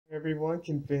Everyone,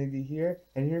 Confinity here,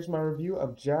 and here's my review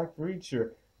of Jack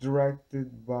Reacher,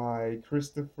 directed by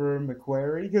Christopher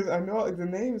McQuarrie, because I know the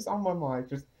name is on my mind.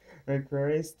 Just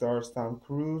McQuarrie stars Tom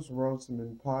Cruise,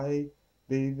 Rosamund Pike,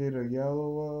 David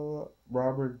Oyelowo,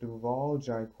 Robert Duvall,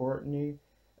 John Courtney,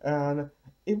 and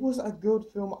it was a good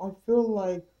film. I feel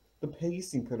like the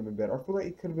pacing could have been better. I feel like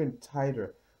it could have been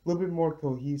tighter, a little bit more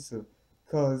cohesive,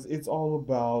 because it's all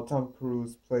about Tom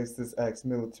Cruise plays this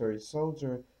ex-military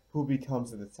soldier who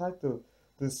becomes a detective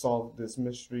to solve this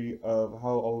mystery of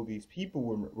how all these people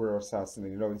were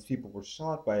assassinated. You know, these people were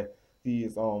shot by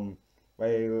these like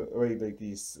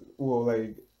these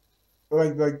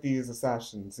like these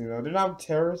assassins. You know, they're not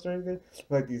terrorists or anything.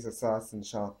 Like these assassins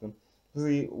shot them.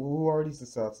 See, who are these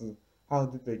assassins? How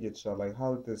did they get shot? Like,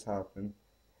 how did this happen?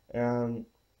 And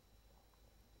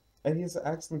and he does an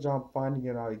excellent job finding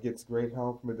it out. He gets great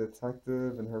help from a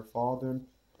detective and her father.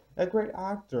 A great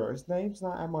actor. His name's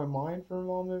not at my mind for a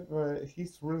moment, but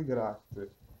he's a really good actor.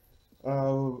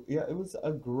 Yeah, it was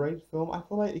a great film. I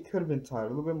feel like it could have been tighter, a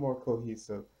little bit more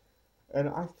cohesive, and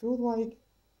I feel like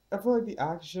the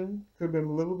action could have been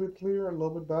a little bit clearer, a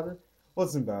little bit better.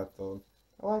 Wasn't bad though.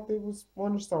 I liked it. It was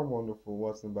Wonder Star Wonderful.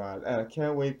 Wasn't bad, and I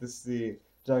can't wait to see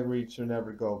Jack Reacher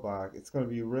Never Go Back. It's gonna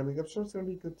be really. I'm sure it's gonna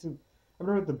be good too. I'm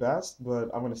not the best, but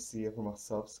I'm gonna see it for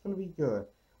myself. It's gonna be good.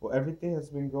 Well, everything has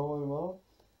been going well.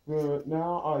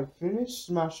 Now I finished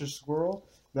Smasher Squirrel.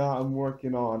 Now I'm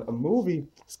working on a movie.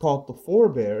 It's called The Four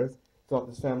Bears. It's about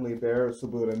this family of bears who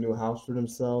build a new house for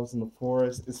themselves in the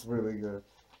forest. It's really good.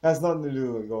 Has nothing to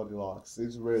do with Goldilocks.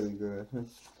 It's really good.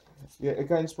 Yeah, it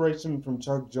got inspiration from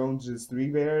Chuck Jones's Three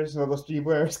Bears, or those Three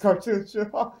Bears cartoon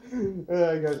show.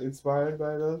 I got inspired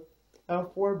by those.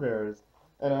 Four Bears.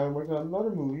 And I'm working on another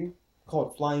movie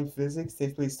called Flying Physics.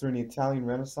 Takes place during the Italian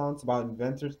Renaissance about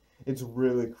inventors. It's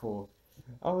really cool.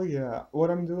 Oh yeah, what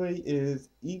I'm doing is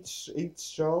each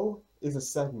show is a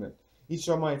segment. Each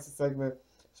show might is a segment.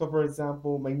 So for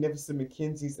example, Magnificent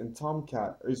McKinsey's and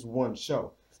Tomcat is one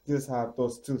show. Just have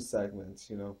those two segments,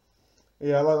 you know.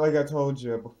 Yeah, like I told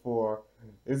you before,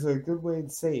 it's a good way to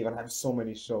save. I have so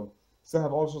many shows. Still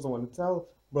have all the shows I want to tell,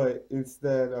 but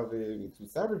instead of it being two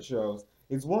separate shows,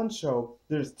 it's one show.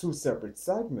 There's two separate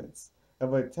segments.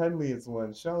 But technically, it's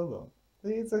one show though.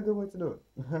 It's a good way to do it.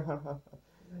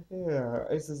 Yeah,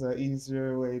 it's just an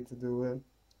easier way to do it,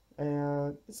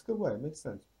 and it's a good way. It makes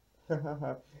sense.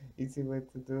 Easy way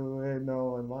to do it.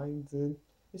 No one minds it.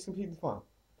 It's completely fun.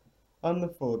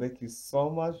 Wonderful. Thank you so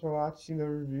much for watching the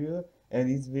review and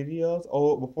these videos.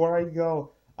 Oh, before I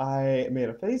go, I made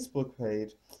a Facebook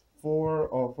page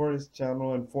for this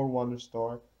channel and for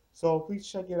WonderStar. So please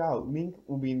check it out. Link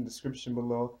will be in the description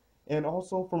below. And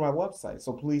also for my website.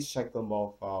 So please check them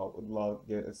both out. Would love to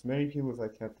get as many people as I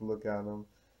can to look at them.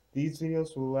 These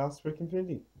videos will last for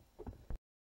infinity.